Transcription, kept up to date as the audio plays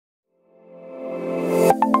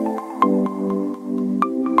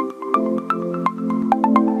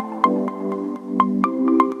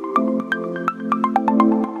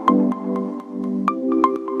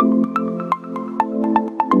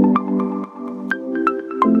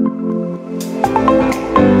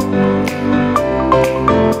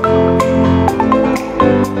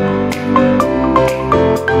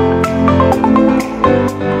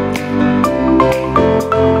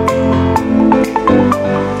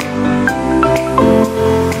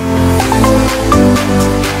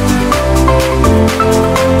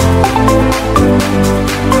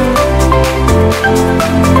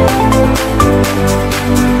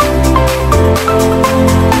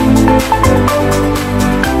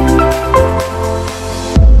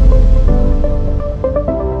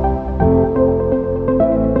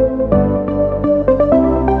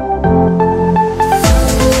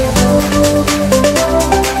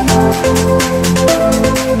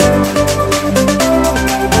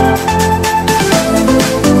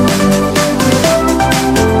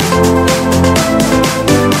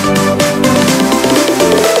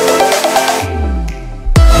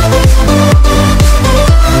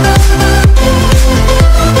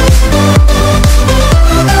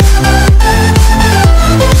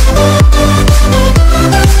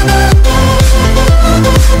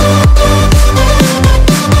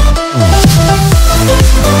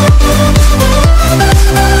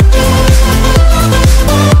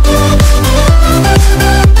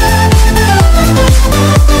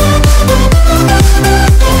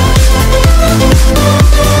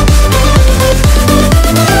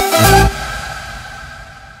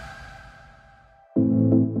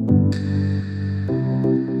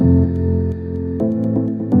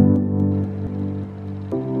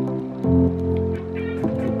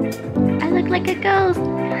like a ghost.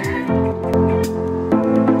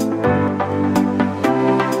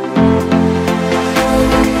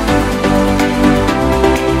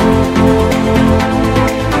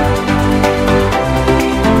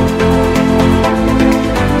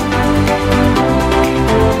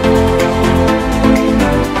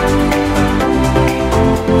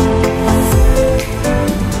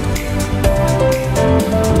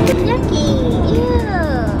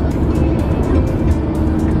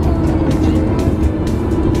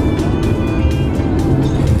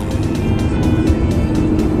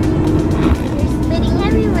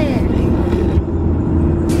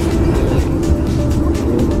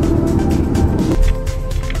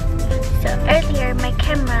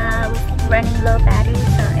 Running low battery,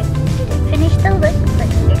 so I didn't finish the look, but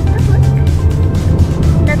here's the look.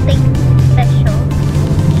 Nothing special.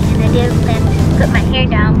 And I did plan to put my hair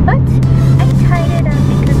down, but I tied it up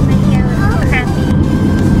because my hair was so crappy.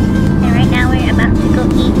 And right now we're about to go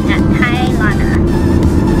eat at Lana.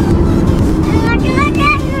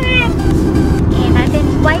 And I've been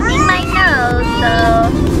wiping my nose, so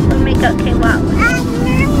we'll make okay, wow.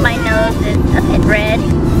 My nose is a bit red.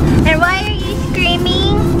 And why are you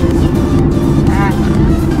screaming?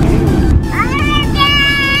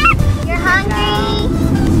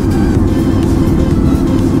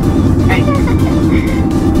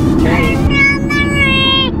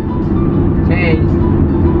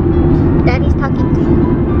 Daddy's talking to you.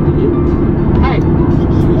 Hi.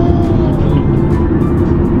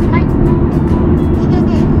 Hi.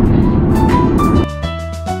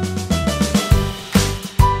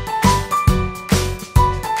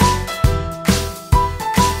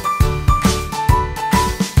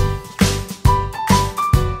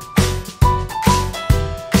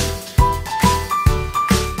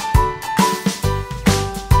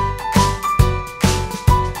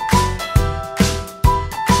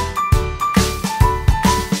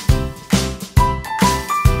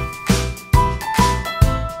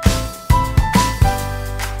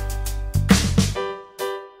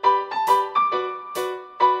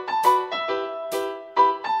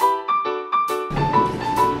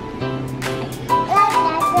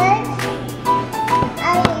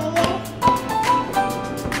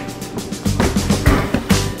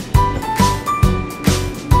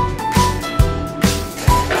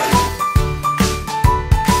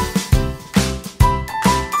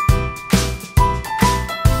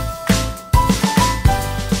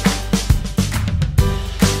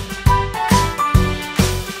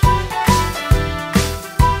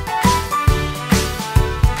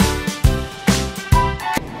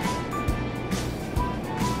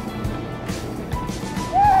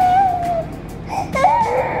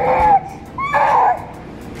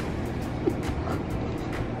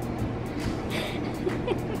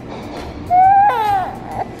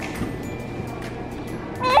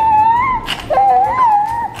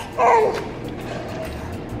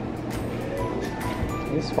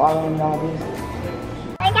 Swallowing all these.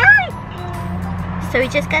 So we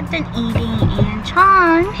just got done eating and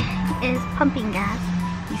Chong is pumping gas.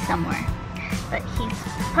 He's somewhere. But he's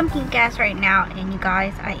pumping gas right now, and you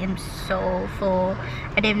guys, I am so full.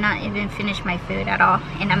 I did not even finish my food at all.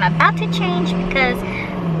 And I'm about to change because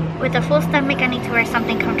with a full stomach I need to wear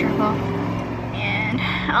something comfortable. And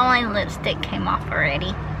all my lipstick came off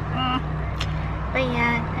already. But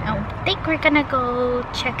yeah, I think we're gonna go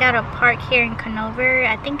check out a park here in Conover.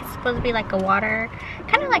 I think it's supposed to be like a water,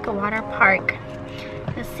 kind of like a water park.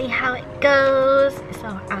 Let's see how it goes.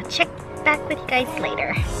 So I'll check back with you guys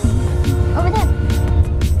later. Over there.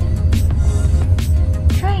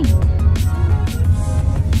 Train.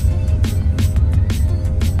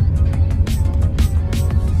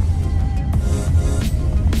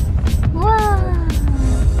 Whoa.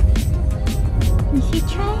 You see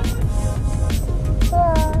train?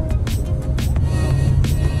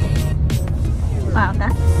 Wow,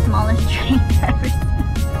 that's the smallest train I've ever seen.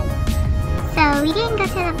 So we didn't go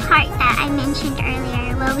to the park that I mentioned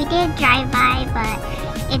earlier. Well, we did drive by, but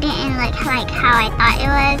it didn't look like how I thought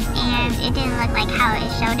it was, and it didn't look like how it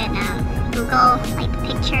showed in Google, like the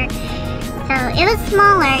picture. So it was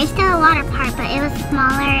smaller. It's still a water park, but it was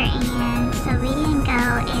smaller, and so we didn't go.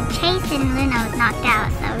 And Chase and Luna was knocked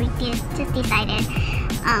out, so we just decided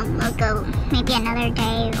we'll go maybe another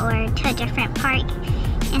day or to a different park.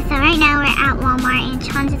 And so right now we're at Walmart, and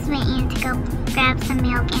Sean just went in to go grab some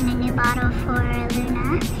milk and a new bottle for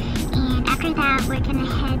Luna. And after that, we're gonna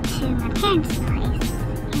head to my parents' place.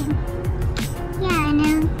 And yeah, and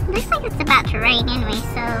it looks like it's about to rain anyway,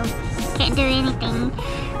 so can't do anything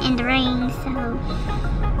in the rain. So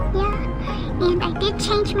yeah, and I did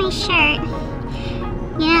change my shirt.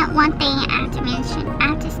 You know, one thing I have to mention, I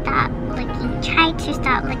have to try to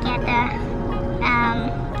stop looking at the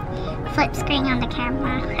flip screen on the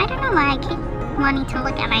camera. I don't know why I keep wanting to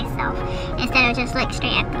look at myself instead of just look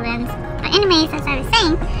straight at the lens. But anyways, as I was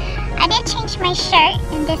saying, I did change my shirt,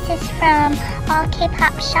 and this is from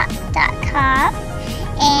allkpopshop.com,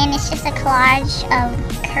 and it's just a collage of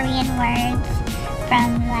Korean words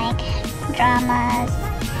from like dramas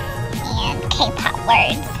and K-pop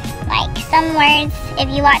words. Like some words, if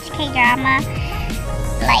you watch K-drama,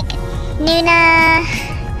 like Nuna,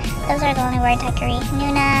 those are the only words I can read.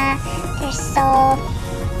 Nuna, there's so,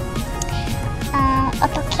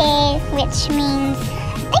 Otoke, which means, I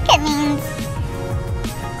think it means,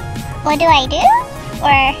 what do I do?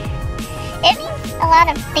 Or, it means a lot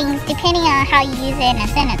of things depending on how you use it in a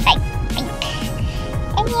sentence, I think.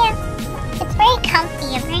 And yeah, it's very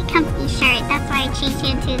comfy, a very comfy shirt. That's why I changed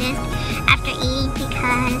into this after eating,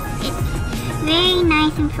 because it's very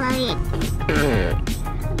nice and flowy.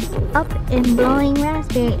 Up and blowing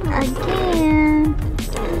raspberry again.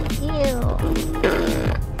 Ew.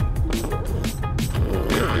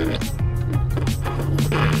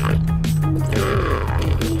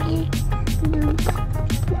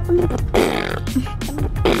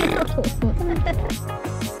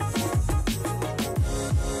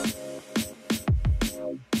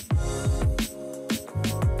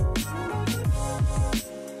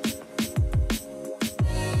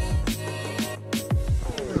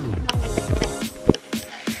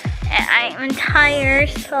 I'm tired,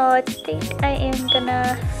 so I think I am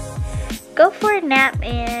gonna go for a nap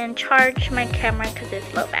and charge my camera because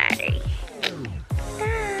it's low battery.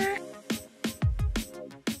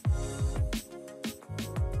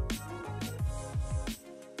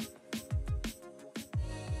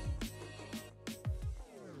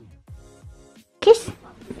 Kiss.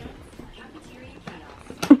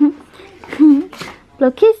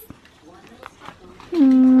 Blow kiss.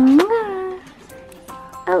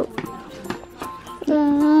 Oh.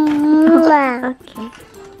 Okay.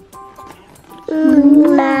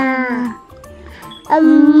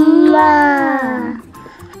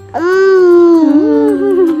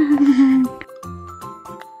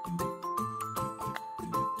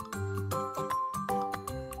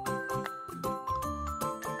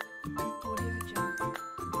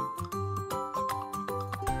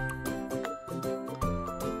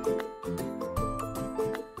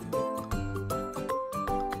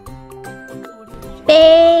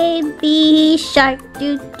 Baby shark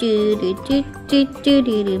do do do do do do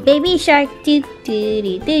do do. Baby shark do do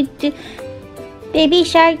do do do. Baby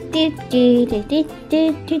shark do do do do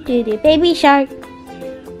do do do do. Baby shark.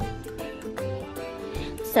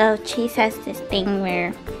 So Chase has this thing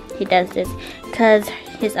where he does this because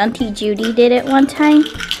his auntie Judy did it one time.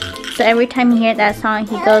 So every time he hears that song,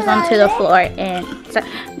 he goes onto the floor and so,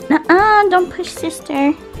 don't push,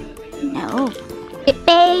 sister. No.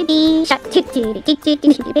 Baby shark, do do do do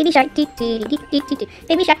do do. Baby shark, do do do do do do.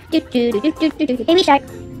 Baby shark, do do do do do do. Baby shark.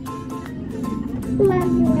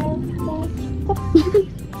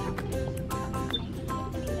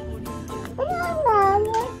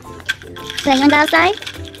 So you wanna go outside?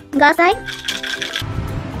 Go outside?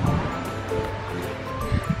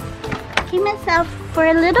 Came myself for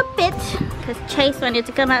a little bit because Chase wanted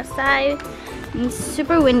to come outside. It's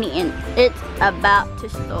super windy and it's about to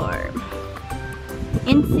storm.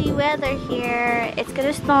 NC weather here. It's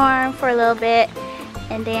gonna storm for a little bit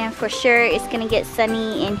and then for sure it's gonna get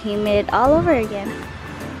sunny and humid all over again.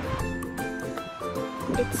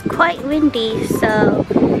 It's quite windy, so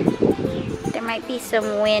there might be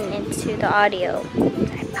some wind into the audio.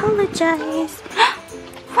 I apologize.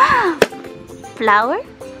 Wow! Flower?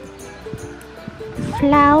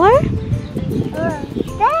 Flower?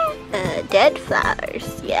 Dead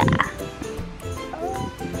flowers, yeah.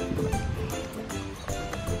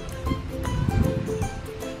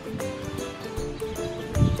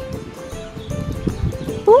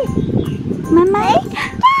 Mama?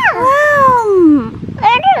 Wow!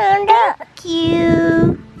 Thank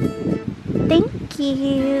you. Thank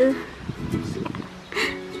you.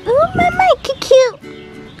 Oh, Mama, cute.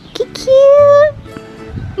 Cute.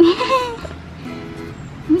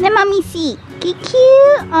 Let Mommy see. Cute.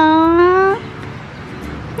 Aww.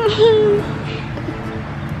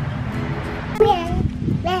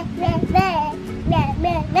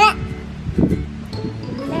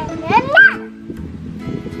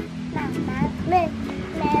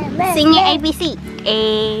 Sing your ABC.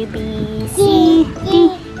 A, B, C, D,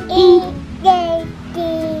 E.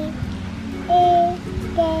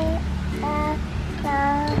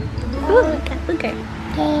 Ooh, got booger.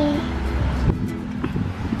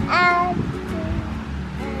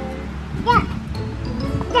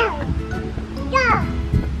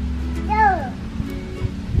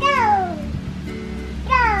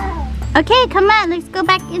 Okay, come on, let's go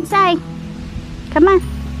back inside. Come on.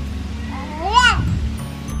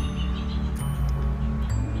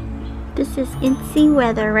 This is Incy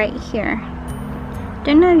weather right here.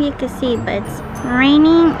 Don't know if you can see, but it's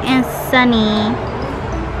raining and sunny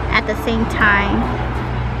at the same time.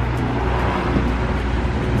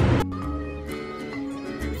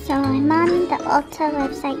 So I'm on the Ulta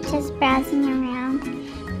website just browsing around,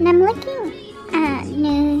 and I'm looking at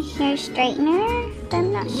new hair straightener, but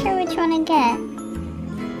I'm not sure which one to get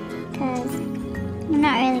because I'm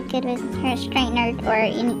not really good with hair straightener or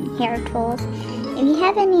any hair tools. If you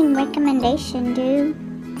have any recommendation, do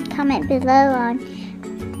comment below on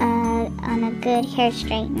a good hair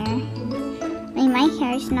straightener. I mean, my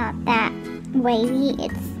hair is not that wavy.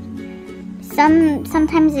 It's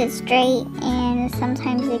sometimes it's straight and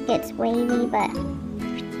sometimes it gets wavy, but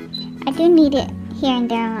I do need it here and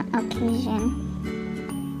there on occasion.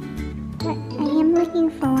 But I am looking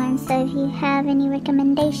for one, so if you have any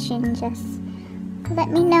recommendation, just let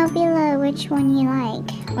me know below which one you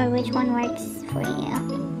like or which one works for you.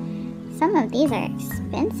 Some of these are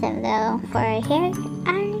expensive though for a hair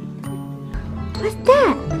iron. What's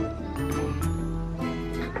that?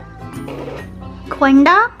 Corn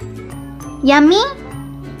dog? Yummy?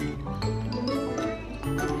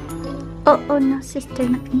 Oh no, sister,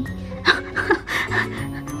 not me.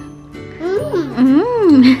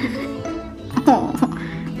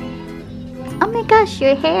 Oh my gosh,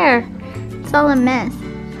 your hair. It's all a mess.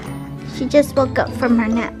 She just woke up from her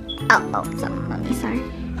nap. Oh, sorry, mommy, sorry.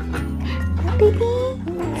 Oh, baby,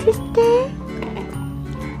 sister.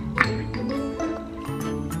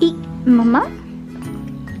 Eat, mama.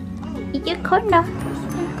 Eat your corn dog.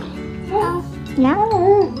 Yeah?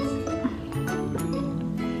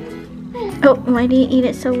 Oh, why do you eat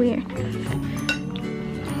it so weird?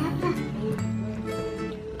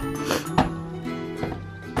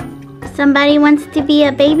 Somebody wants to be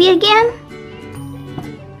a baby again?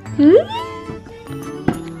 Hmm?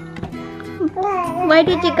 Why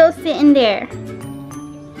did you go sit in there?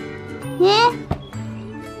 Yeah?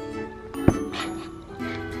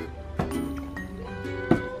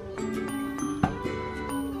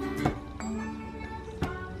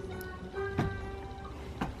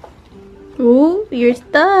 Ooh, you're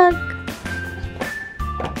stuck.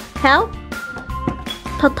 Help?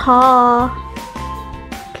 Ta-ta.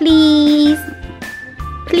 Please.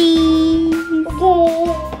 Please.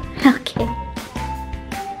 Okay.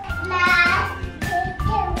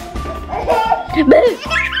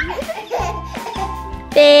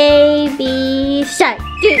 Baby shark.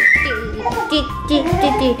 Do, do, do, do,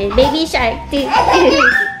 do, do. Baby shark. Do, do,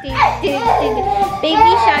 do, do, do.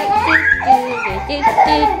 Baby shark. Do, do,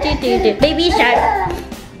 do, do, do. Baby shark.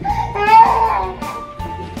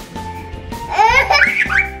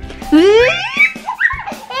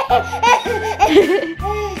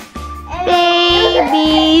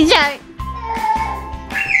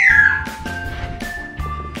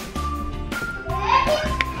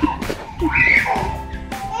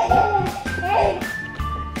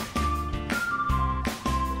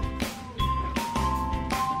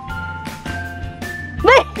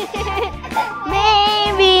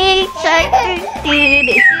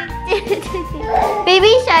 shark.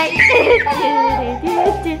 Baby shark.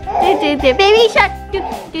 Baby shark. Baby shark.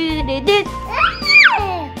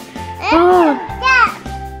 Oh.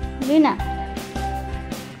 Luna.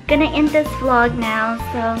 Gonna end this vlog now,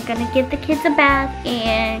 so I'm gonna give the kids a bath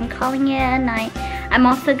and calling it a night. I'm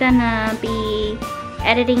also gonna be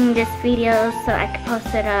editing this video so I can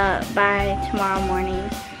post it up by tomorrow morning.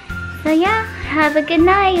 So yeah, have a good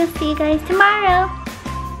night. I'll see you guys tomorrow.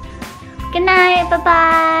 Good night.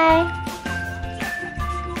 Bye-bye.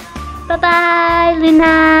 Bye-bye,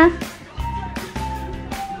 Luna.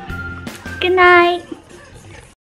 Good night.